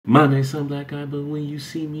My name's some black guy, but when you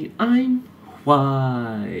see me, I'm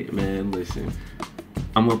white. Man, listen.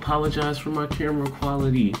 I'm gonna apologize for my camera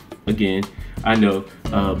quality again. I know,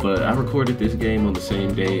 but I recorded this game on the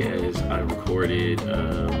same day as I recorded,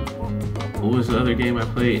 what was the other game I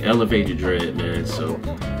played? Elevator Dread, man. So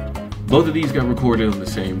both of these got recorded on the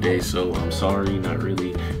same day, so I'm sorry, not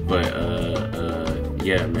really. But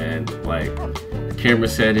yeah, man, like camera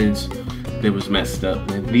settings, they was messed up,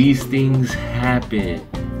 man. These things happen,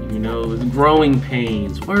 you know, it's growing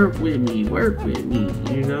pains. Work with me,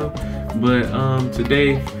 you know. But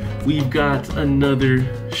today we've got another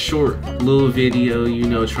short little video, you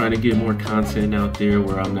know, trying to get more content out there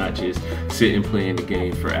where I'm not just sitting playing the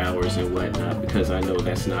game for hours and whatnot, because I know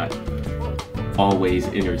that's not always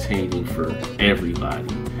entertaining for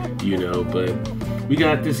everybody, you know. But we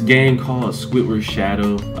got this game called Squidward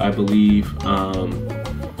Shadow, I believe.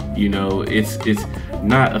 You know, it's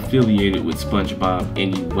not affiliated with SpongeBob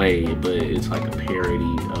anyway, but it's like a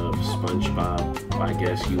parody of SpongeBob, I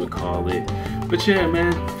guess you would call it. But yeah,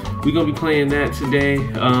 man, we're gonna be playing that today.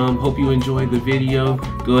 Hope you enjoyed the video.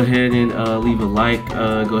 Go ahead and leave a like,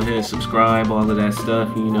 go ahead and subscribe, all of that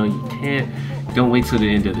stuff. You know, don't wait till the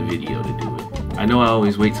end of the video to do it. I know I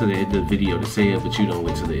always wait till the end of the video to say it, but you don't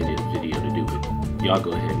wait till the end of the video to do it. Y'all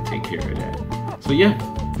go ahead and take care of that. So yeah,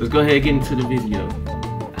 let's go ahead and get into the video.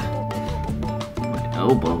 My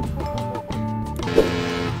elbow.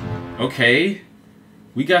 Okay,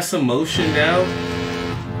 we got some motion now.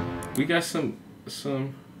 We got some.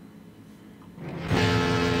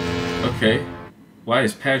 Okay, why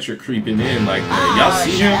is Patrick creeping in like that? Y'all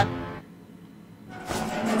see him?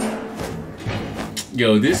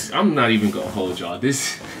 Yo, this, I'm not even gonna hold y'all.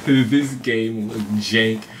 This game looks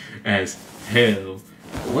jank as hell.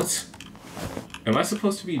 Am I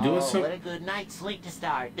supposed to be doing something? What a good night's sleep to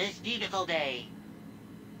start this beautiful day.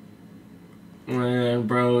 Man,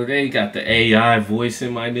 bro, they got the AI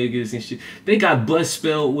voicing my niggas and shit. They got bus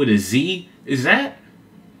spelled with a Z. Is that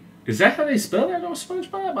how they spell that on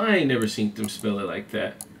SpongeBob? I ain't never seen them spell it like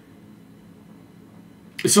that.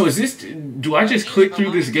 So is this, do I just click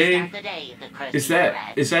through this game? Is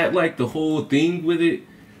that like the whole thing with it?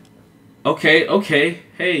 Okay,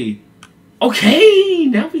 hey. Okay,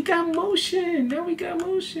 now we got motion.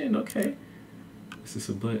 Okay. Is this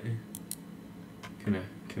a button? Can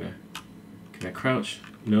I crouch?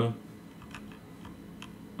 No.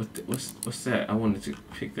 What's that? I wanted to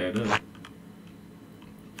pick that up.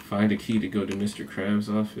 Find a key to go to Mr. Krabs'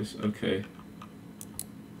 office. Okay.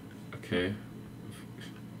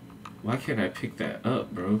 Why can't I pick that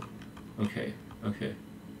up, bro? Okay.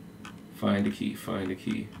 Find a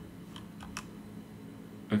key.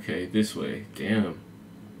 Okay, this way. Damn.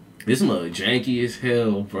 This mother janky as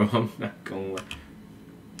hell, bro. I'm not gonna lie.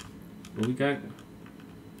 What we got?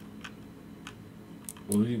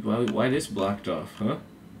 Why this blocked off, huh?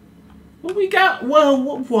 What we got?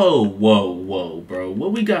 Whoa, bro.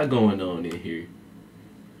 What we got going on in here?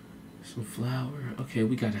 Some flour. Okay,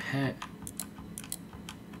 we got a hat.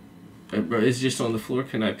 Bro, it's just on the floor.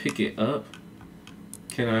 Can I pick it up?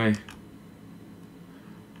 Can I?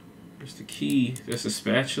 There's the key. That's a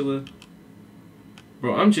spatula.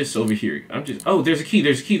 Bro, I'm just over here. Oh, there's a key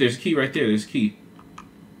right there. There's a key.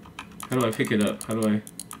 How do I pick it up? How do I?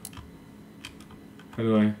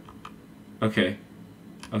 Okay.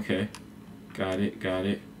 Got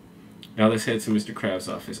it. Now let's head to Mr.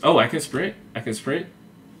 Krabs' office. Oh, I can sprint.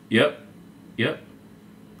 Yep.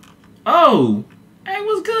 Oh! Hey,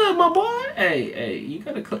 what's good, my boy? Hey, you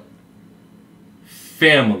gotta click.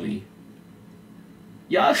 Family.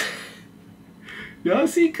 Y'all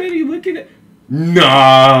see Cuddy looking at...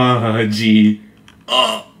 Nah, G.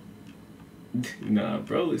 Oh! Nah,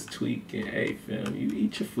 bro is tweaking. Hey, fam, you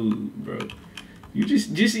eat your food, bro. You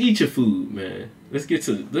just eat your food, man. Let's get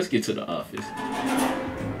to the office.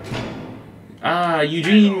 Ah,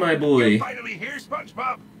 Eugene, my boy. You're finally here,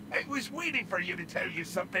 SpongeBob. I was waiting for you to tell you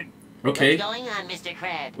something. Okay. What's going on, Mr.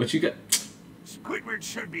 Krabs? What you got? Squidward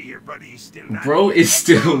should be here, but he's still not. Bro is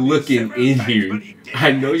still looking in here.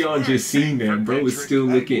 I know y'all just seen that. Bro is still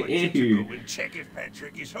looking in here. Go and check if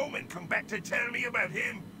Patrick is home and come back to tell me about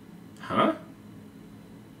him. Huh?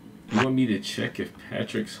 You want me to check if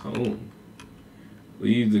Patrick's home?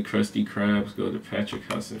 Leave the Krusty Krabs, go to Patrick's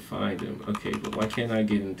house and find him. Okay, but why can't I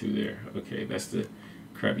get in through there? Okay, that's the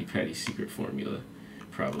Krabby Patty secret formula.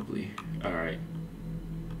 Probably. Alright.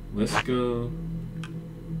 Let's go.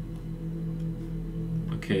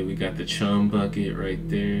 Okay, we got the chum bucket right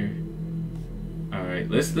there. Alright,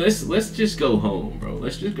 let's just go home, bro.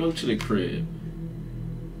 Let's just go to the crib.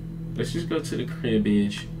 Let's just go to the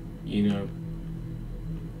cribbage, you know.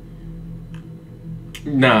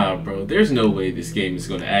 Nah, bro. There's no way this game is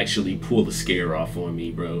gonna actually pull the scare off on me,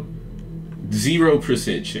 bro.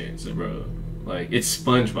 0% chance, bro. Like, it's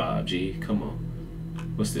SpongeBob, G. Come on.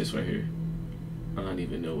 What's this right here? I don't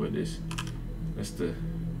even know where this. That's the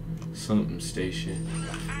something station.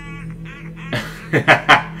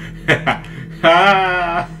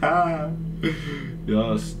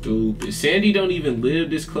 Y'all stupid. Sandy don't even live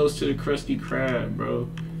this close to the Krusty Krab, bro.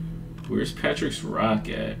 Where's Patrick's rock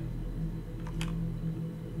at?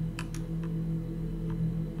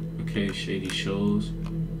 Okay, Shady Shoals.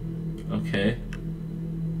 Okay.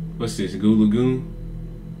 What's this? Goo Lagoon?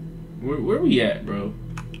 Where we at, bro?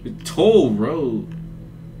 The Toll Road.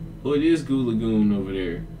 Oh, it is Goo Lagoon over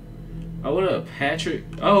there. Oh, what up, Patrick?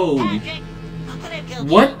 Oh. Patrick,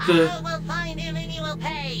 what the? I will find him and you will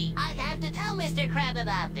pay. I have to tell Mr. Crab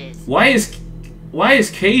about this. Why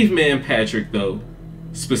is Caveman Patrick though?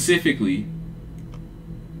 Specifically.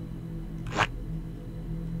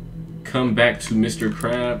 Come back to Mr.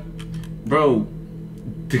 Crab. Bro.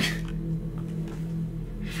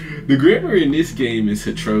 The grammar in this game is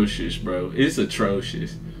atrocious, bro. It's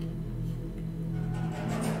atrocious.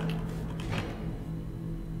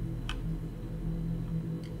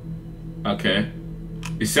 Okay.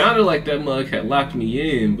 It sounded like that mug had locked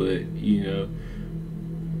me in, but, you know.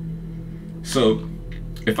 So,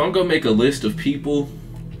 if I'm gonna make a list of people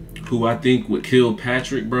who I think would kill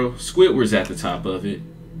Patrick, bro, Squidward's at the top of it.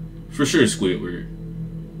 For sure, Squidward.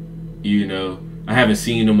 You know, I haven't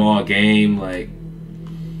seen him all game, like,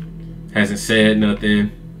 hasn't said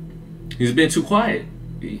nothing. He's been too quiet.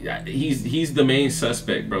 He's the main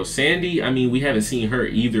suspect, bro. Sandy, I mean, we haven't seen her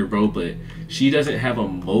either, bro, but she doesn't have a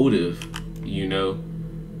motive, you know?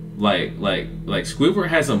 Like Squidward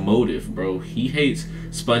has a motive, bro. He hates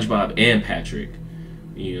SpongeBob and Patrick,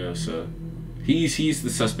 you know, so he's the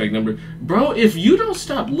suspect number. Bro, if you don't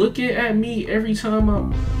stop looking at me every time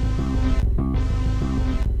I'm...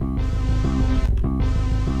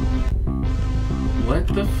 What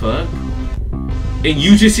the fuck? And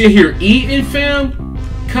you just in here eating, fam?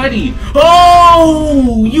 Cuddy.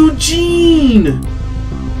 Oh, Eugene!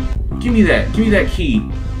 Give me that key.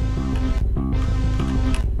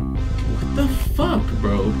 What the fuck,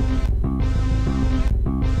 bro?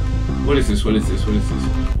 What is this?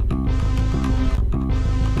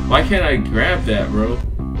 Why can't I grab that, bro?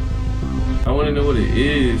 I want to know what it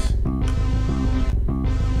is.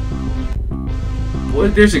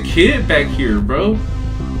 What? There's a kid back here, bro.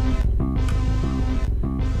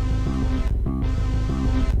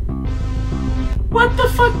 What the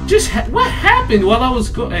fuck what happened while I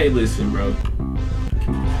was Hey, listen, bro.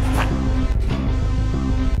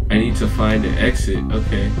 I need to find an exit.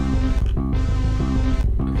 Okay.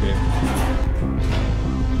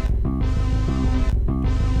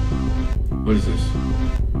 What is this?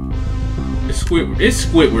 It's Squidward. It's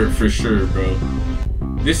Squidward for sure, bro.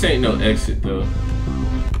 This ain't no exit, though.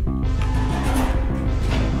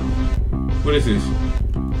 What is this?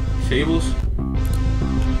 Tables?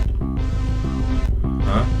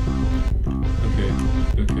 Huh? Okay.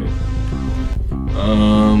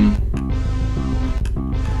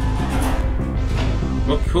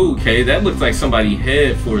 Well, cool, okay. That looked like somebody's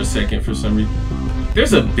head for a second for some reason.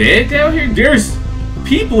 There's a bed down here? There's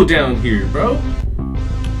people down here, bro.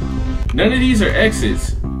 None of these are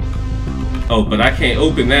exits. Oh, but I can't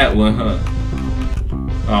open that one, huh?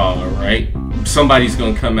 Alright. Somebody's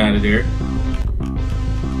gonna come out of there.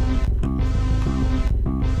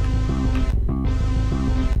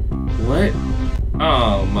 What?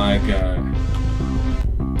 Oh my god.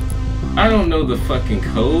 I don't know the fucking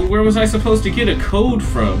code. Where was I supposed to get a code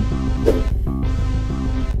from? Oh,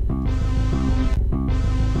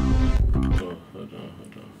 hold on.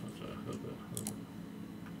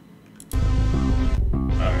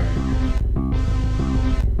 Alright.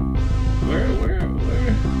 Where?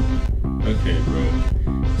 Okay, bro.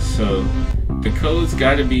 So, the code's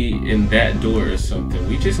gotta be in that door or something.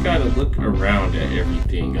 We just gotta look around at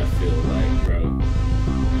everything, I feel like, bro.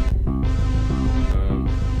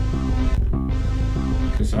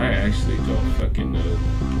 Cause I actually don't fucking know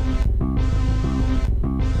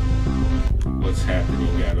what's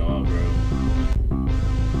happening at all, bro.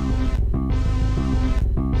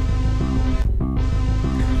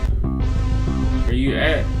 Where you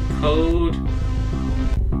at, code?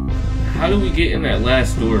 How do we get in that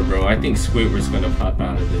last door, bro? I think Squidward's gonna pop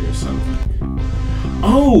out of it or something.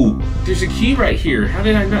 Oh! There's a key right here. How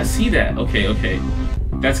did I not see that? Okay.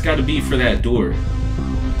 That's gotta be for that door.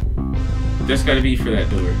 That's gotta be for that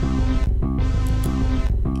door.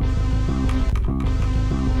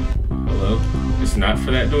 Hello? It's not for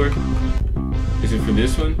that door? Is it for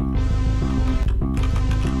this one?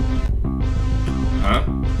 Huh?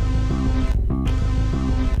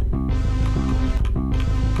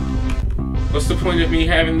 What's the point of me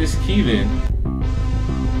having this key then?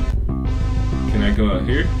 Can I go out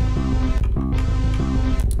here?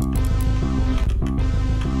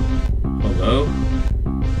 Hello?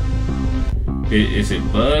 Is it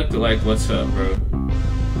bugged? Like, what's up, bro?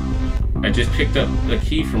 I just picked up a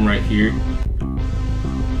key from right here.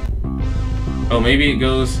 Oh, maybe it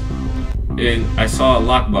goes in. I saw a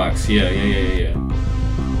lockbox. Yeah.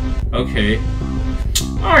 Okay.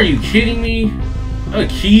 Are you kidding me? A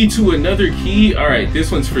key to another key? Alright,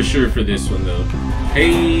 this one's for sure for this one, though.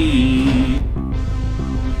 Hey.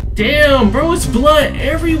 Damn, bro, it's blood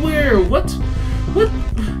everywhere. What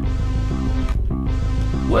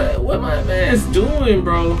my man's doing,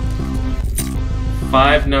 bro?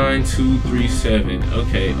 59237.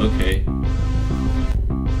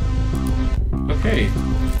 Okay.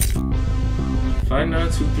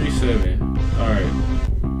 59237. Alright.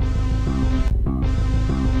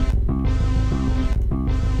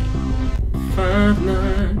 Five,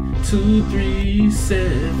 9, 2, 3,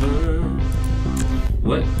 7.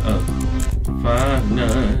 What? Oh. 5,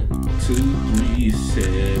 9, 2, 3,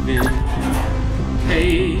 7.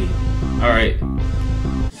 Hey. Alright.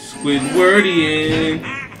 Squidwardian.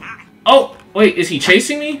 Oh, wait, is he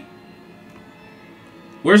chasing me?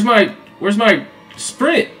 Where's my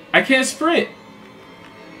sprint? I can't sprint.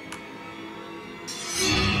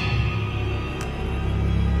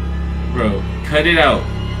 Bro, cut it out.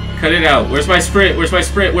 Cut it out. Where's my sprint? Where's my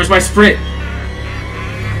sprint? Where's my sprint?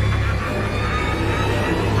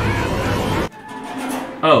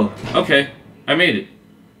 Oh, okay. I made it.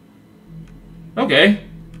 Okay.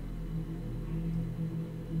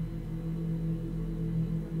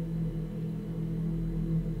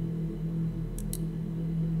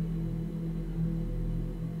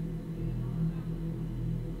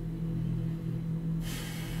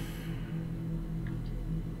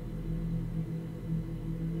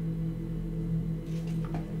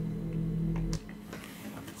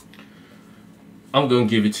 I'm gonna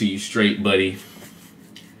give it to you straight, buddy.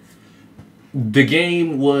 The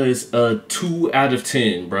game was a 2 out of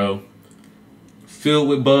 10, bro. Filled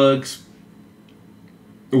with bugs.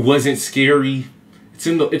 It wasn't scary. It's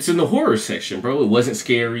in the horror section, bro. It wasn't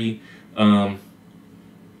scary. Yeah,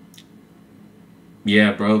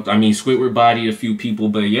 bro. I mean, Squidward bodied a few people,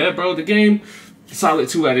 but yeah, bro, the game, solid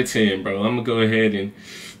 2 out of 10, bro. I'm gonna go ahead and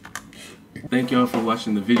thank y'all for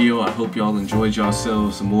watching the video. I hope y'all enjoyed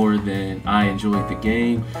yourselves more than I enjoyed the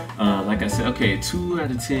game. Like I said, okay, 2 out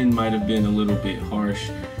of 10 might have been a little bit harsh.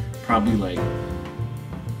 Probably like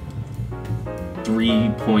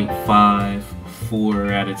 3.5,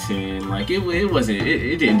 4 out of 10. Like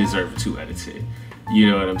it didn't deserve a 2 out of 10. You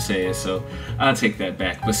know what I'm saying? So I'll take that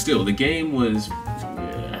back. But still, the game was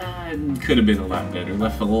could have been a lot better.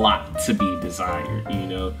 Left a lot to be desired, you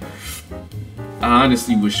know. I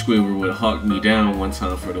honestly wish Squidward would have hawked me down one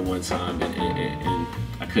time for the one time, and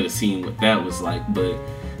I could have seen what that was like, but,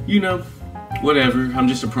 you know, whatever. I'm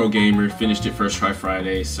just a pro gamer, finished it first try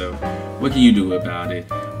Friday, so what can you do about it?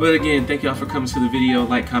 But again, thank y'all for coming to the video.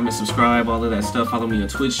 Like, comment, subscribe, all of that stuff. Follow me on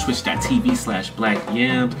Twitch,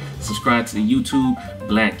 twitch.tv/BlackYams. Subscribe to the YouTube,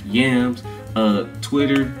 Black Yams.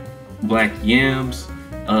 Twitter, Black Yams.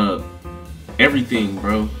 Everything,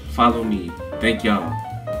 bro. Follow me. Thank y'all.